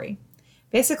family story.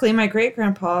 Basically, my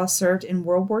great-grandpa served in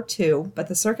World War II, but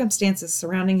the circumstances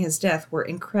surrounding his death were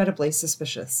incredibly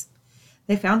suspicious.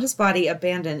 They found his body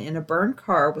abandoned in a burned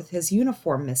car with his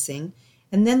uniform missing,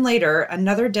 and then later,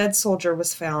 another dead soldier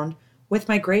was found with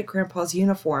my great-grandpa's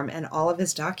uniform and all of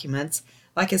his documents,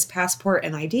 like his passport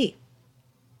and ID.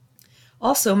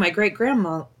 Also, my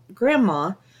great-grandma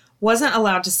wasn't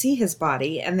allowed to see his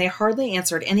body, and they hardly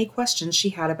answered any questions she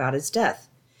had about his death.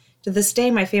 To this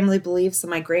day, my family believes that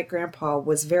my great-grandpa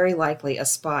was very likely a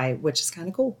spy, which is kind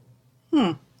of cool.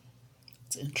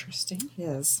 It's interesting. It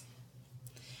is.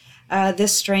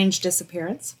 This strange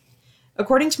disappearance.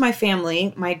 According to my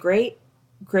family, my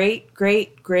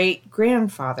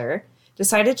great-great-great-great-grandfather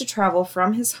decided to travel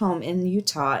from his home in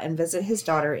Utah and visit his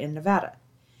daughter in Nevada.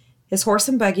 His horse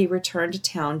and buggy returned to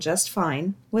town just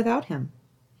fine without him.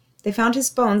 They found his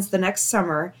bones the next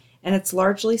summer, and it's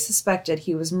largely suspected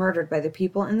he was murdered by the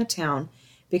people in the town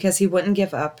because he wouldn't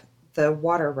give up the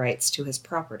water rights to his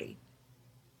property.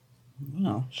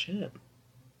 Well, shit.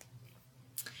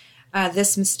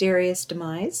 This mysterious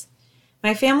demise.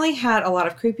 My family had a lot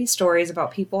of creepy stories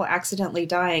about people accidentally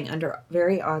dying under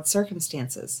very odd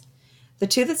circumstances. The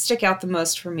two that stick out the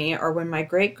most for me are when my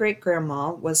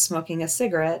great-great-grandma was smoking a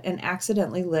cigarette and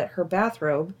accidentally lit her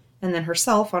bathrobe and then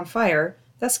herself on fire,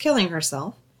 thus killing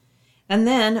herself. And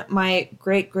then my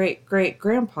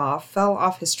great-great-great-grandpa fell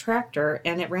off his tractor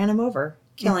and it ran him over,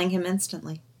 killing him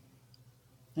instantly.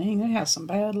 Dang, they have some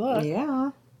bad luck.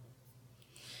 Yeah.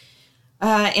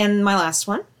 And my last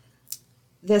one.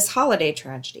 This holiday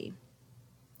tragedy.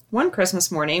 One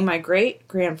Christmas morning, my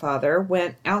great-grandfather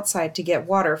went outside to get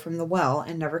water from the well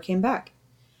and never came back.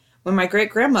 When my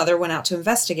great-grandmother went out to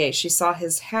investigate, she saw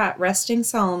his hat resting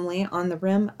solemnly on the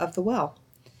rim of the well.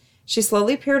 She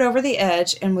slowly peered over the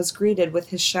edge and was greeted with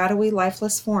his shadowy,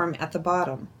 lifeless form at the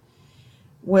bottom.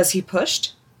 Was he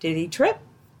pushed? Did he trip?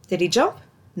 Did he jump?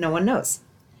 No one knows.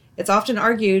 It's often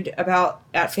argued about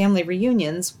at family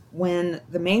reunions when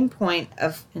the main point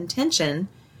of contention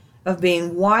of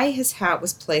being why his hat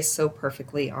was placed so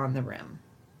perfectly on the rim.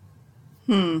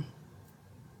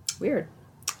 Weird.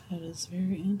 That is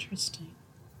very interesting.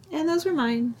 And those were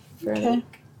mine. Okay.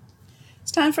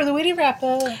 It's time for the witty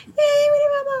wrap-up. Yay, Witty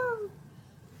Wrap-Up!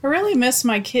 I really miss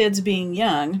my kids being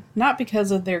young, not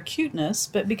because of their cuteness,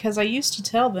 but because I used to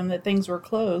tell them that things were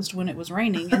closed when it was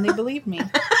raining, and they believed me.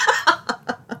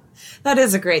 That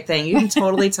is a great thing. You can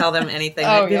totally tell them anything.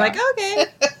 Oh, They'd be yeah. like, okay.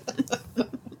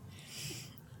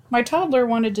 My toddler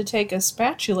wanted to take a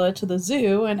spatula to the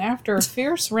zoo, and after a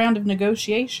fierce round of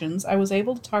negotiations, I was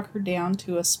able to talk her down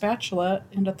to a spatula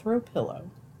and a throw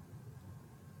pillow.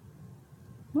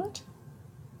 What?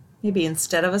 Maybe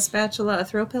instead of a spatula, a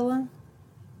throw pillow?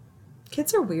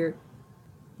 Kids are weird.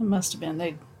 It must have been.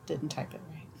 They didn't type it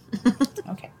right.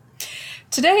 Okay.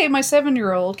 Today, my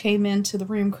 7-year-old came into the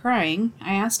room crying.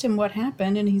 I asked him what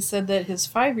happened, and he said that his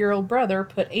 5-year-old brother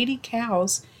put 80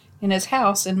 cows in his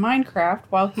house in Minecraft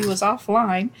while he was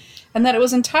offline, and that it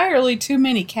was entirely too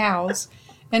many cows.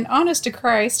 And honest to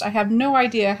Christ, I have no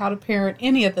idea how to parent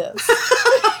any of this.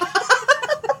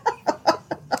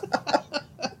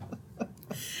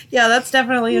 Yeah, that's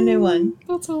definitely a new one.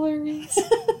 That's hilarious.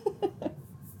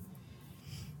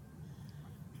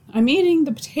 I'm eating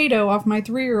the potato off my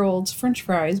 3-year-old's french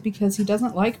fries because he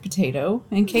doesn't like potato,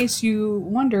 in case you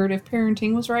wondered if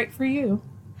parenting was right for you.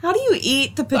 How do you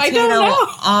eat the don't potato know.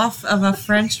 off of a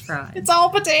french fry? It's all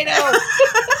potato!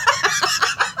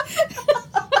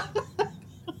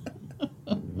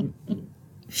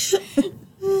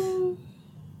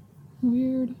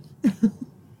 Weird.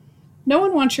 No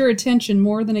one wants your attention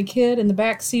more than a kid in the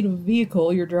back seat of a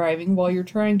vehicle you're driving while you're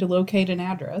trying to locate an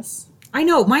address. I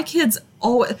know, my kids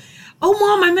always... Oh,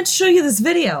 Mom, I meant to show you this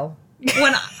video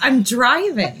when I'm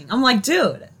driving. I'm like,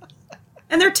 dude.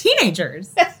 And they're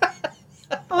teenagers.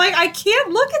 I'm like, I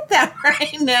can't look at that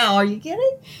right now. Are you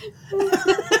kidding?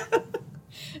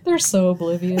 They're so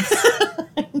oblivious.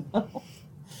 I know.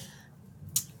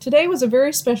 Today was a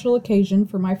very special occasion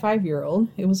for my 5-year-old.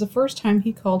 It was the first time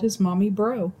he called his mommy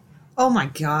bro. Oh, my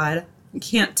God. I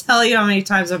can't tell you how many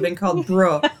times I've been called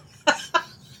bro.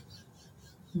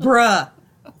 Bruh.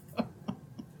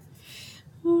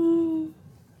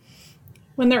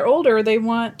 When they're older, they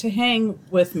want to hang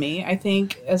with me, I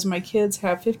think, as my kids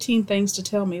have 15 things to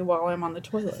tell me while I'm on the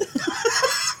toilet.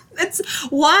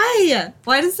 Why?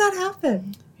 Why does that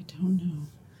happen? I don't know.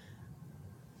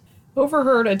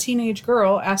 Overheard a teenage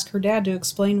girl ask her dad to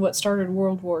explain what started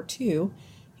World War II.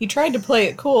 He tried to play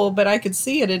it cool, but I could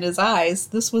see it in his eyes.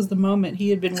 This was the moment he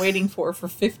had been waiting for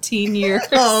 15 years.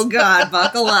 Oh, God,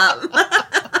 buckle up.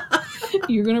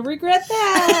 You're going to regret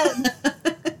that.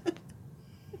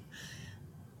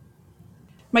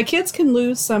 My kids can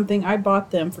lose something I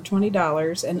bought them for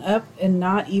 $20 and up and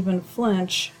not even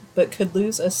flinch, but could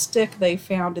lose a stick they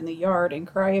found in the yard and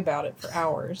cry about it for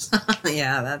hours.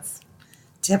 Yeah, that's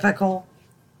typical.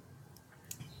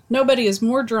 Nobody is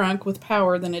more drunk with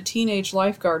power than a teenage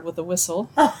lifeguard with a whistle.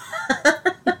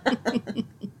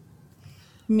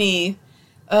 Me.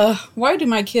 Why do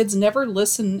my kids never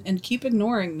listen and keep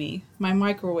ignoring me? My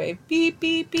microwave. Beep,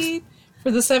 beep, beep.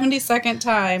 For the 72nd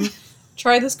time.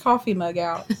 Try this coffee mug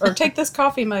out. Or take this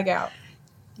coffee mug out.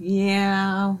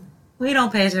 Yeah, we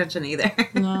don't pay attention either.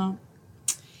 No.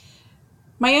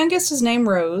 My youngest is named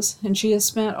Rose, and she has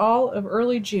spent all of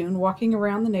early June walking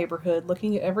around the neighborhood,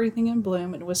 looking at everything in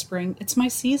bloom and whispering, "It's my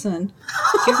season.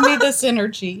 Give me this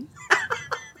energy."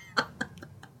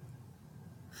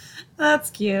 That's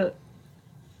cute.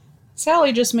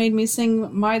 Sally just made me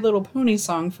sing My Little Pony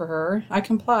song for her. I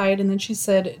complied, and then she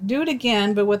said, do it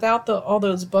again, but without all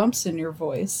those bumps in your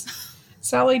voice.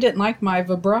 Sally didn't like my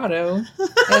vibrato,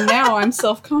 and now I'm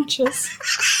self-conscious.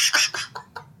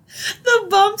 The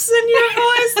bumps in your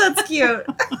voice? That's cute.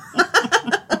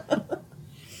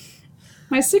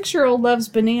 My 6-year-old loves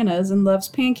bananas and loves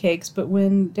pancakes, but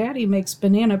when Daddy makes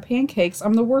banana pancakes,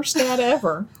 I'm the worst dad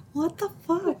ever. What the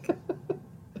fuck?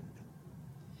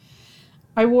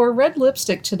 I wore red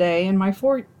lipstick today, and my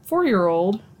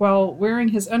 4-year-old, while wearing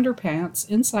his underpants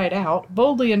inside out,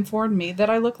 boldly informed me that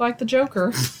I look like the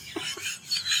Joker.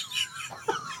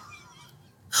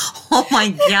 Oh my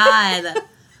god.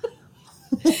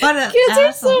 What a Kids are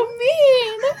asshole. so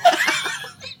mean.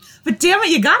 But damn it,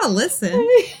 you gotta listen.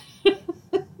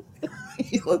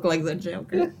 You look like the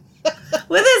Joker.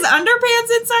 With his underpants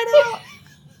inside out.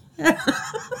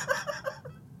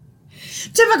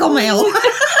 Typical male.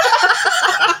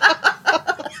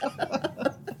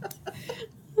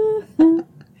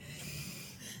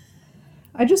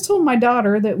 I just told my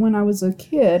daughter that when I was a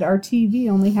kid, our TV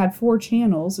only had 4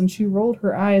 channels, and she rolled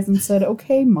her eyes and said,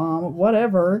 okay, Mom,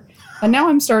 whatever. And now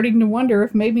I'm starting to wonder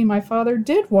if maybe my father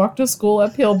did walk to school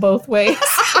uphill both ways.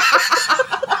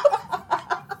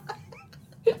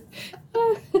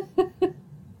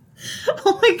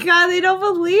 Oh my god, they don't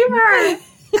believe her.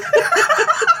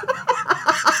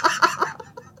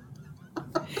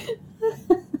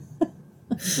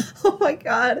 Oh my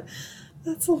god.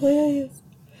 That's hilarious.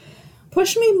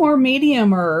 Push me more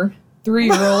medium-er,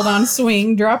 3-year-old on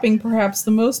swing, dropping perhaps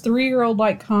the most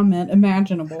 3-year-old-like comment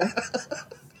imaginable.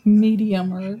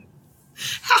 Medium-er.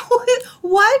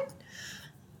 What?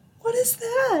 What is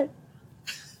that?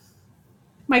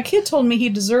 My kid told me he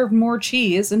deserved more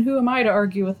cheese, and who am I to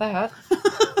argue with that?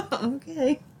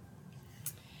 Okay.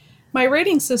 My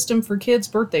rating system for kids'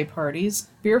 birthday parties: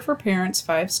 beer for parents,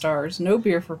 5 stars. No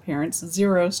beer for parents,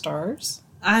 0 stars.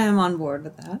 I am on board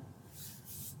with that.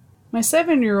 My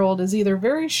 7-year-old is either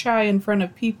very shy in front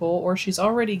of people, or she's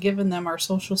already given them our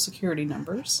social security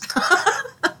numbers.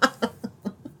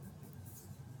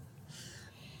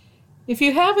 If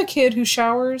you have a kid who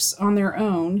showers on their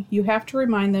own, you have to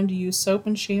remind them to use soap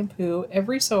and shampoo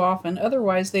every so often,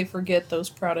 otherwise they forget those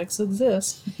products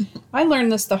exist. I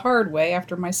learned this the hard way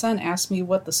after my son asked me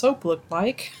what the soap looked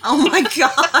like. Oh my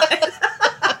god.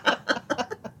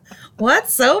 What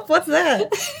soap? What's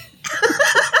that?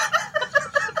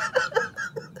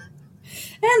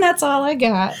 And that's all I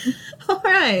got. All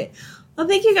right. Well,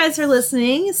 thank you guys for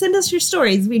listening. Send us your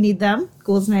stories. We need them.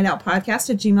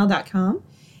 ghouls9outpodcast@gmail.com.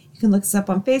 You can look us up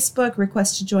on Facebook,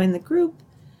 request to join the group,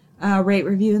 rate,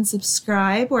 review, and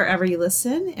subscribe wherever you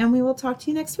listen. And we will talk to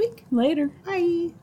you next week. Later. Bye.